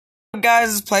up,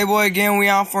 guys? It's Playboy again. We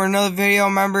on for another video.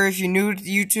 Remember, if you're new to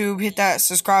YouTube, hit that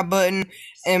subscribe button.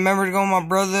 And remember to go with my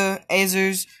brother,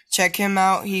 Azers. Check him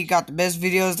out. He got the best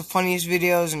videos, the funniest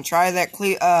videos. And try that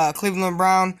Cleveland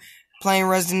Brown playing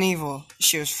Resident Evil.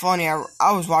 Shit was funny.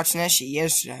 I was watching that shit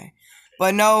yesterday.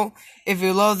 But no, if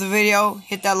you love the video,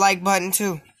 hit that like button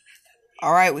too.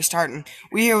 Alright, we starting.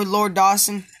 We here with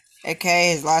LordDawson,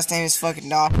 aka his last name is fucking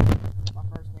Dawson. My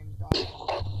first name is Dawson.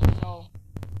 So,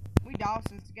 we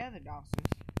Dawsons together, Dawsons.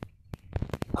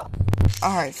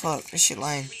 Alright, fuck, this shit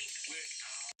lame.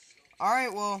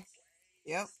 Alright, well,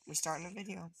 yep, we starting the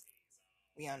video.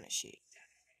 We on this shit.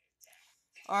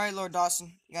 Alright,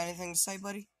 LordDawson, you got anything to say,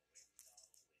 buddy?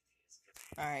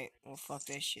 Alright, well, fuck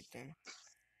that shit then.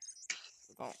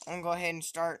 I'm gonna go ahead and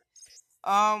start.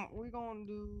 We're gonna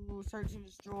do search and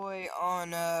destroy on,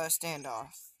 standoff.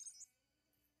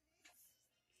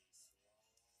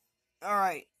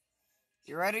 Alright,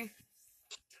 you ready?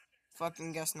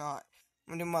 Fucking guess not.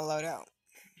 I'm gonna do my loadout.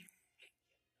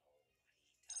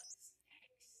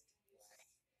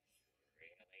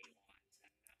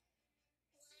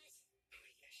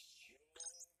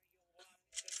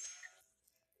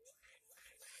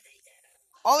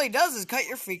 All he does is cut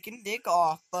your freaking dick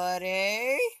off,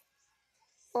 buddy.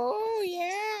 Oh,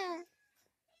 yeah.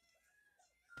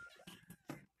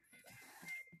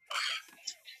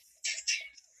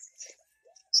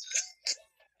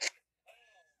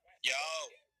 Yo.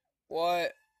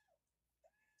 What?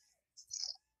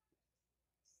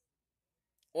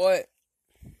 What?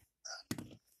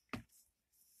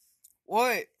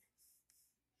 What?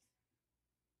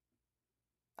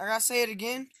 I gotta say it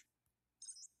again?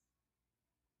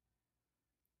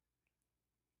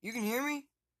 You can hear me?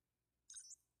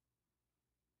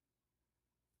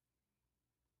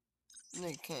 No,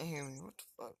 you can't hear me. What the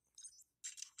fuck?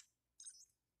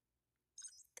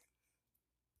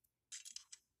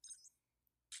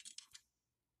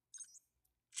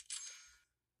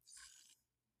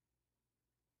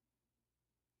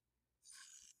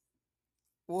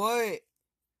 What?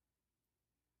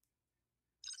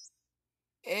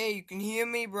 Hey, you can hear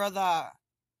me, brother?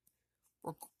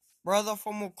 Brother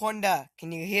from Wakanda,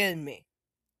 can you hear me?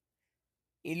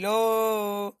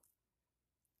 Hello?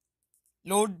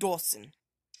 LordDawson.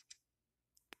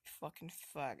 Fucking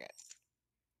faggot.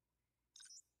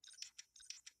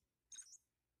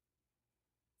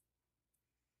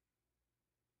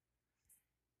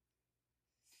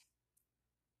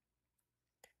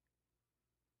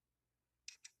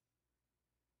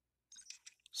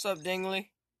 Sup,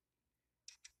 Dingley?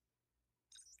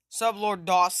 Sup,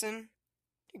 LordDawson?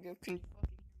 Can you fucking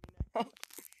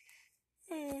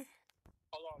hear me now?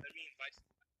 Hold on, let me invite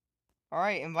somebody.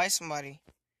 Alright, invite somebody.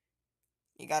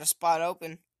 You got a spot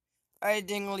open. Alright,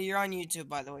 Dingley, you're on YouTube,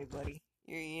 by the way, buddy.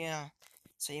 Yeah.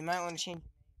 So you might want to change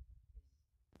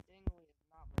your name. Dingley is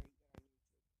not very good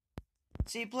on YouTube.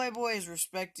 See, Playboy is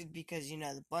respected because, you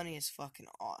know, the bunny is fucking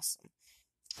awesome.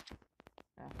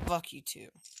 Fuck you too.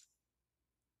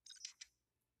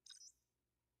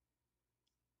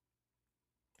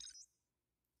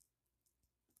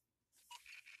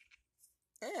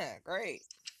 Yeah, great.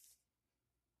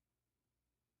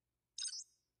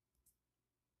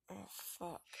 Oh,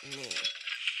 fuck me.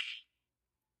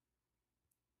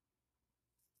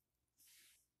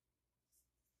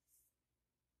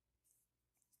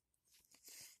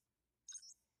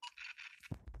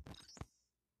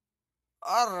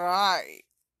 Alright.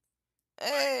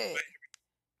 Hey.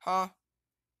 Huh?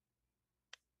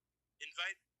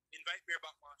 Invite me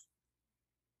about my.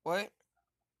 What?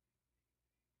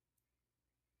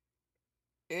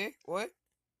 Eh? What?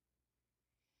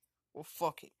 Well,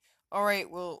 fuck it. Alright,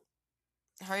 well,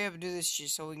 hurry up and do this shit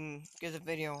so we can get the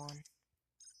video on.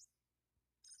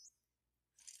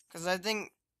 Because I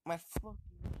think my fucking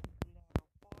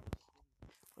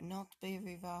would not be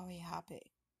very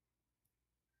happy.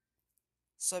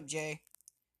 Sup, Jay?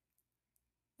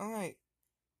 Alright.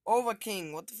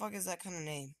 Overking. What the fuck is that kind of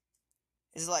name?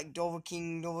 Is it like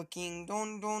Dovahking,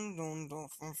 Don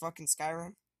from fucking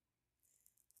Skyrim?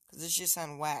 Because this shit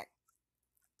sound whack.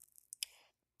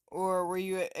 Or were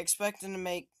you expecting to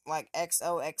make like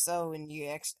XOXO and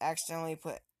you accidentally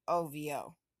put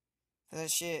OVO? For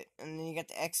that shit, and then you got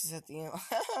the X's at the end.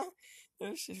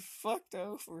 That shit fucked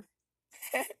over.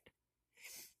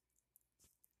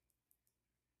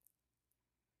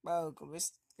 Bro, go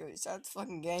start the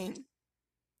fucking game.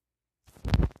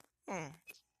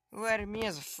 Who added me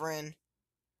as a friend?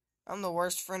 I'm the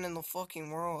worst friend in the fucking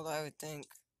world, I would think.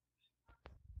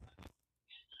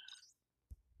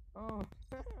 Oh.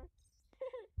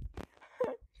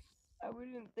 I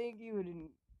wouldn't think you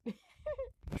wouldn't.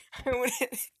 I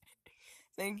wouldn't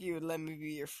think you would let me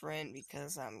be your friend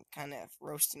because I'm kind of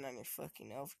roasting on your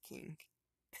fucking Elf King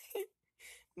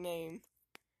name.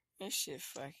 This shit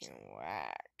fucking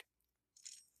whack.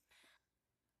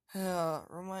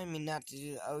 Remind me not to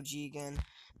do the OG again.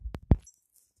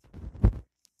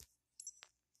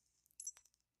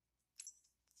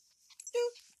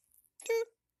 Do, do,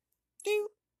 do,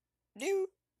 do,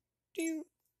 do.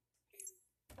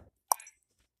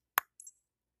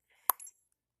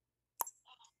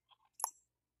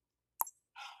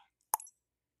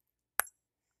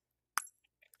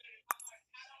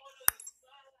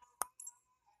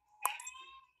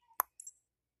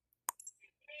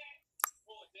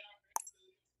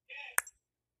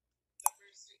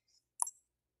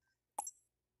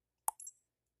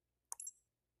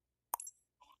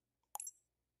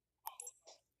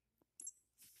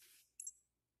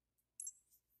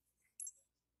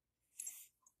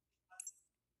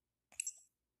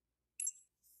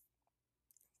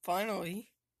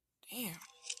 Finally. Damn.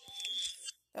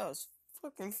 That was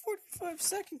fucking 45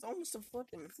 seconds, almost a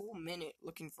fucking full minute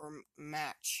looking for a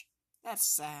match.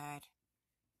 That's sad.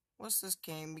 What's this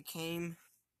game became?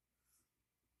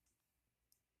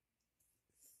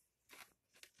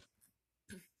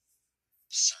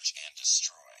 Search and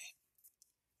destroy.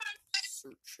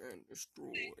 Search and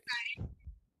destroy.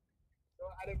 So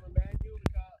I didn't remind you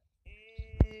because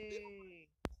Hey.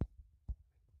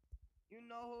 You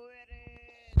know who it is.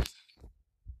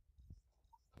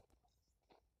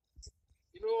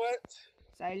 you know what?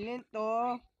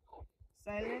 Silento.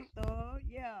 Silento.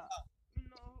 Yeah. You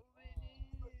know who it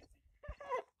is.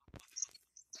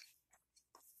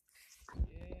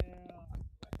 Yeah.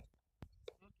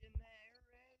 Looking at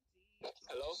Reggie.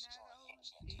 Hello?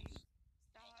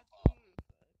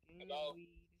 Hello?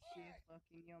 Weed. Shit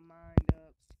fucking your mind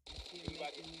up. Shit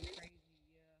making you crazy,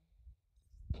 yeah.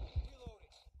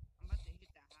 I'm about to hit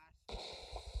the high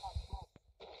school.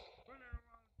 Running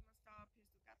around with my star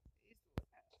pistol. Got the pistol.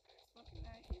 Fucking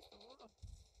that pistol.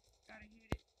 Gotta hit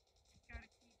it.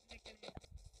 Gotta keep licking it.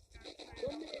 Gotta put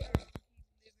it on the ground.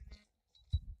 Keep living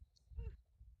it.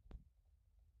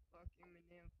 Fuck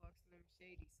Eminem. Fuck Slim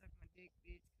Shady. Suck my dick,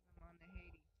 bitch, cause I'm on the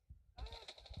Haiti.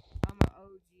 I'm an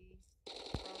OG.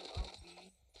 From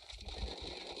OB. Keeping it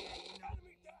real, yeah, you know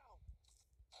me.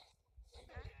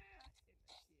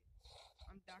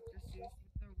 I'm Dr. Seuss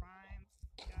with the rhymes.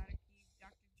 Gotta keep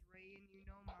Dr. Dre and you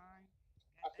know mine.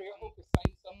 I Got figure the who can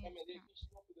cite stuff 8-inch and then you cock.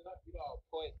 should open it up, you know,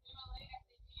 point.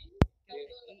 Got the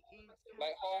 8-inch cock.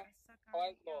 Like how Gotta suck I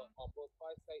on it, thought yo. on both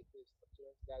my site this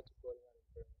insurance guide to going on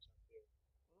information on there.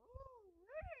 Ooh,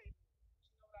 really?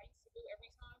 You know what I used to do every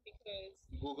time? Because,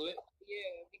 Google it.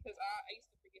 yeah, because I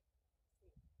used to forget.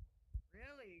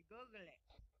 Really? Google it.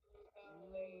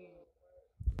 Like,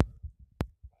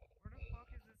 Where the fuck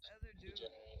is this other dude?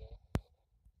 Generator.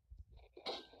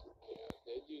 Yeah,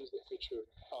 they use it for true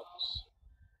helps.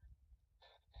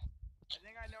 I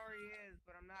think I know where he is,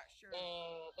 but I'm not sure.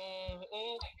 Fucking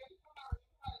bitch.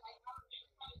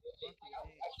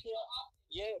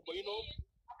 Yeah, but you know,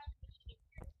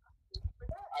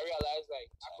 I realized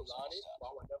like I could learn it, but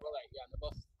I would never like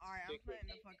never. Alright, I'm playing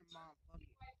the fucking bomb. Fuck it.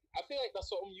 I feel like that's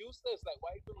something useless. Like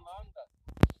why even learn that?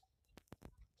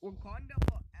 Wakanda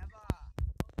forever.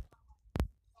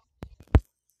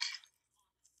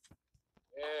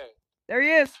 Yeah. There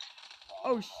he is.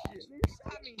 Oh shit, they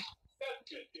shot me.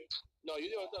 No, you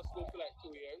didn't went to school for like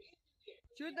 2 years.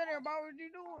 Shoot that there, what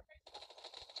you doing?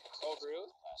 Oh, for real?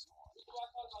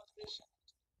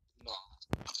 No.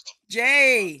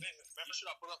 Jay. Remember, should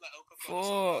I put up that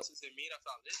Fuck. since they meet? I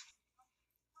found it.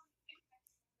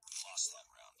 Lost that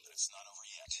round, but it's not over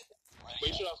yet.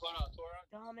 Wait, should I find out Torah?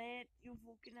 Damn it, you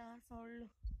fucking asshole.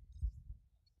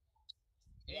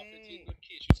 Hey,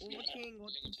 Over King,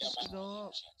 what the fuck is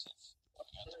up?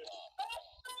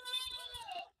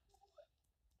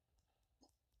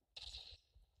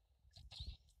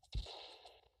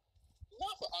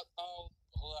 Not for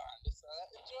listen,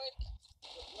 enjoy.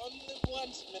 You only live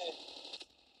once, man.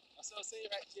 That's what I say,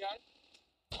 right, Gian?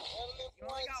 You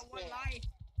only got one life.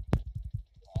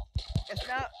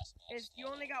 You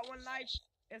only got one life.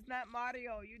 It's not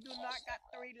Mario. You do not got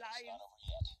 3 lives.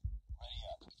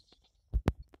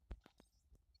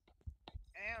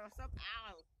 Hey, what's up,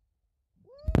 Al?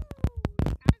 Woo!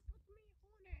 You guys with me,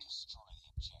 horny. Destroy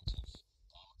the objective.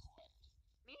 Bomb acquired.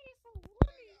 Me so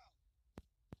horny.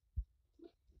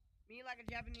 Me like a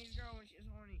Japanese girl when she's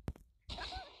horny.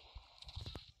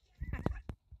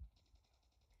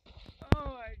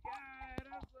 Oh my god,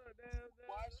 I'm so damn.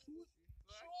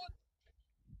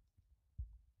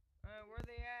 Where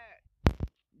they at?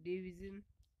 Division.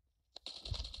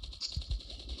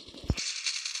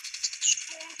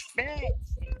 Bitch!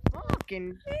 Fuck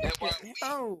fucking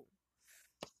oh.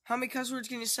 How many cuss words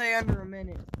can you say under a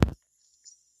minute?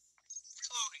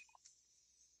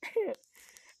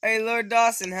 Hey, Lord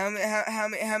Dawson, how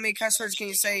many cuss words can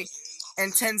you say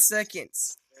in 10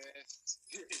 seconds?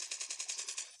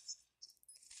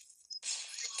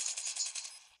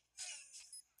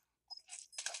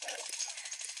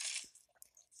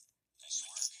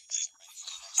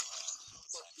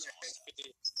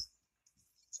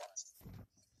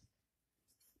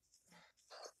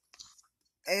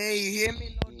 Hey, you hear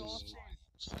me, Lord Dawson?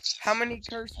 How many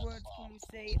curse words can you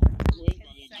say under 10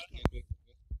 seconds?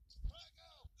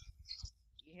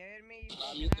 You heard me,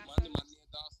 you fucking asshole? near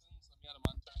Dawson, so me and the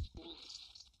man trying cool.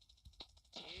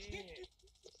 Yeah.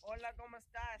 Hola, ¿cómo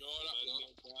estás? Yo,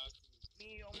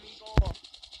 Mi amigo.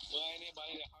 Why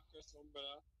anybody the hacker some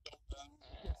brother?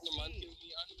 The man kill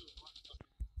me and you.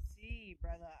 Sí,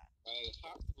 brother.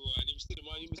 Hack bro, and you see the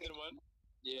man,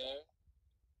 Yeah.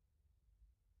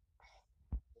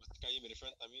 Can you be the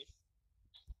front of me?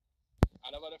 I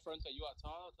never the front of you at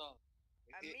all.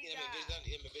 Amiga. I'm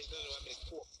the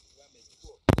court.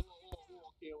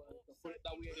 Okay, well, to put it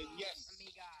that way then yes.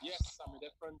 Amiga. Yes, I'm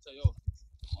the front of you.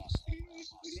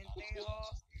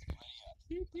 Pendejo.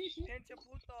 Pinche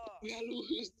puto. We are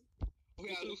lose.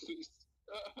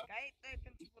 Cállate,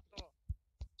 pinche puto.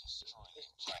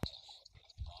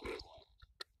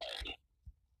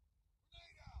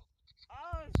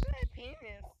 Oh, it's my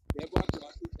penis. Yeah, go on,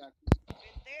 Pendejo.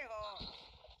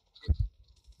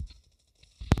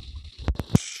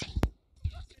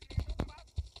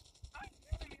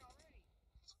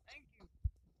 Thank you.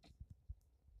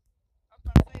 I was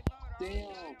about to say, Lord, I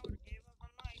Damn. would have gave up my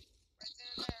life right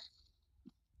then and there.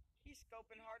 He's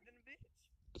scoping hard than a bitch.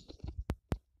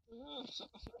 Oh,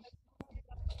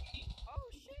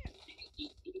 shit.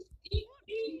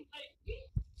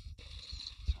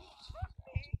 Fuck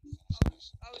me.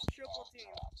 I was triple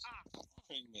team. Ah.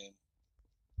 Man.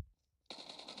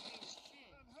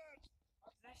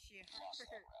 Fucking shit. That shit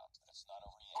hurt. It's not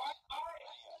over yet.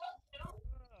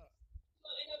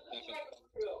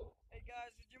 Hey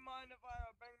guys, would you mind if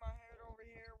I bang my head over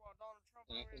here while Donald Trump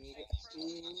over here They takes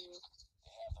president?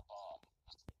 have the bomb.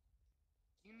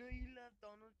 You know you love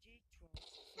Donald J. Trump,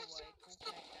 so I go like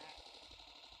that.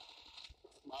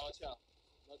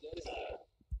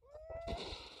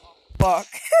 Oh, fuck.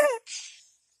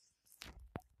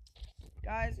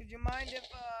 Guys, would you mind if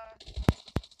I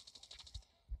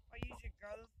use your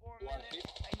girl for a minute?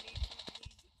 I need some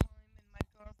leisure time and my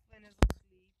girlfriend is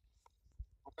asleep.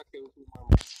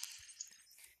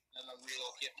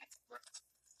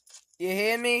 You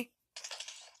hear me?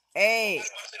 Hey.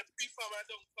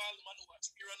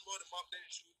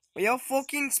 Are you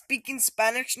fucking speaking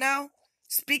Spanish now?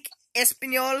 Speak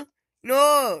Espanol?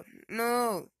 No.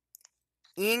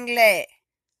 English.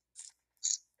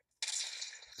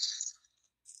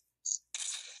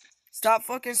 Stop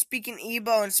fucking speaking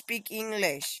Igbo and speak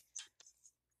English.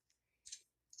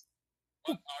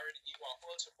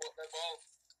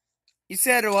 You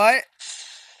said what?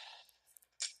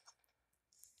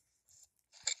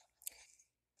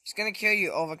 He's gonna kill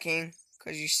you, Overking,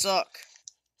 cause you suck.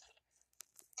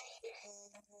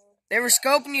 They were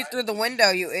scoping you through the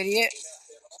window, you idiot.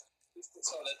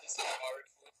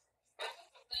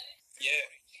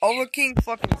 Overking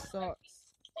fucking sucks.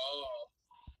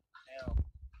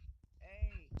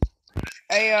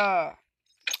 Hey,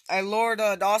 Lord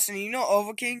Dawson, you know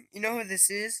Overking? You know who this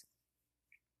is?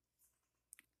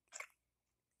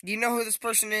 Do you know who this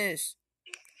person is?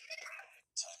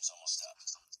 Time's almost up.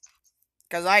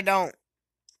 Cause I don't.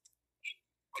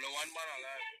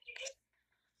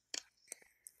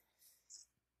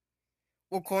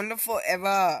 Wakanda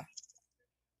forever.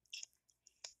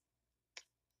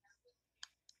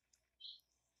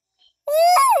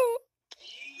 Woo!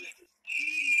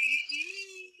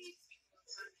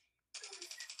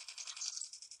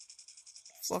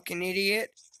 Fucking idiot.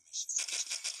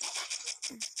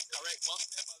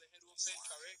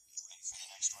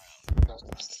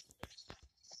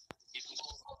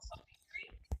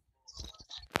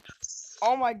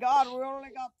 Oh my god, we only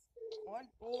got 1,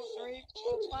 2, 3,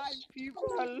 4, 5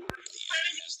 people.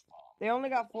 They only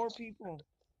got 4 people.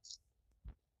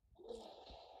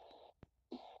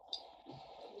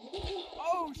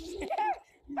 Oh shit!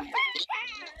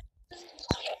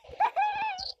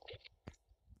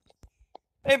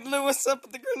 They blew us up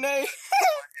with the grenade.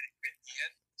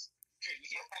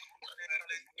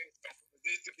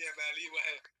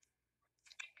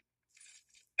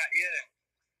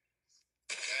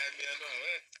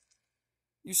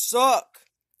 You suck.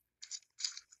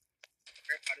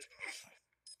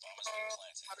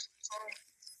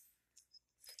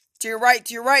 To your right,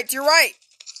 to your right, to your right.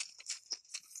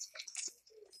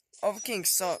 Over King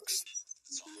sucks.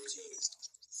 It's all up to you.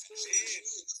 Finish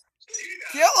it.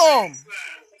 Kill him! Time's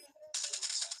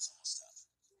almost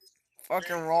up.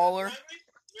 Fucking roller.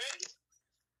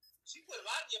 She put a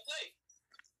lot on your plate.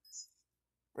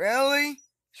 Really?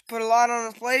 She put a lot on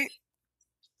his plate?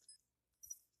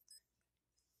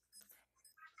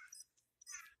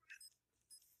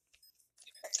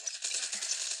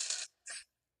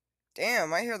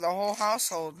 Damn, I hear the whole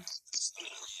household. It's not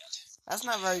over yet. That's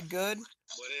not very good.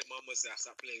 But then mama said,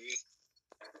 stop playing with.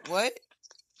 What?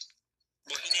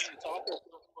 But you need to talk to her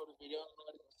for the video.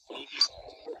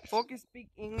 Focus, speak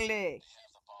English. They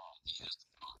have the bomb. He has the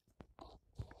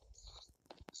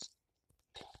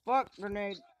bomb. Fuck,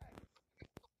 grenade.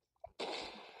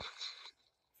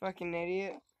 Fucking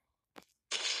idiot.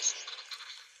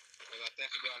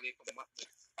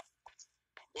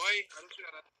 Boy, I don't see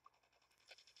that.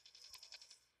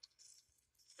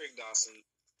 Big Dawson.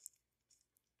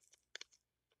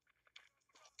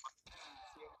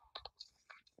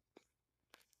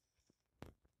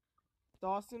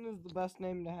 Dawson is the best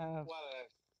name to have. What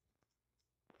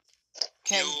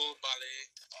Can't, Bale.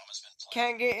 The bomb has been planted.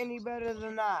 can't get any better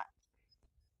than that.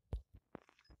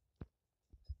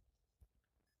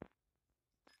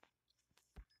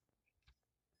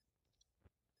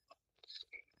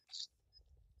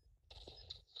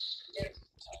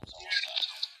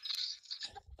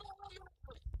 Time's almost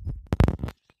up.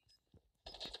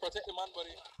 Protect the man,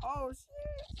 buddy. Oh shit!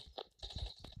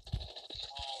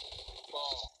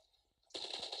 Ball.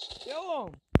 Kill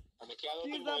him! And the cloud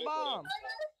Defuse that bomb!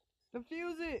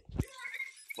 Defuse it!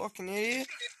 Fucking idiot.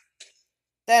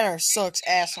 That sucks,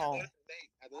 asshole.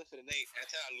 I done it for the night.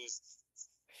 That's how I lose.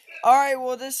 Alright,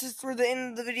 well, this is for the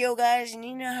end of the video, guys, and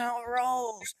you know how it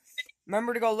rolls.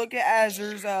 Remember to go look at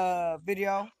Azur's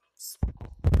video.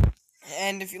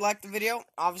 And if you like the video,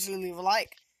 obviously leave a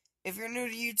like. If you're new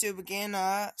to YouTube, again,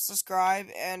 subscribe.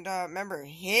 And remember,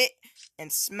 hit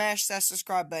and smash that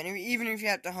subscribe button. Even if you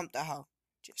have to hump the hoe.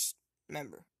 Just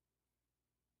remember.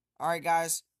 Alright,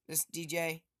 guys, this is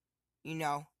DJ. You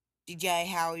know, DJ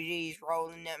Howie D's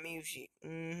rolling that music.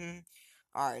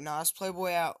 Alright, now let's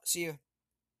Playboy out. See you.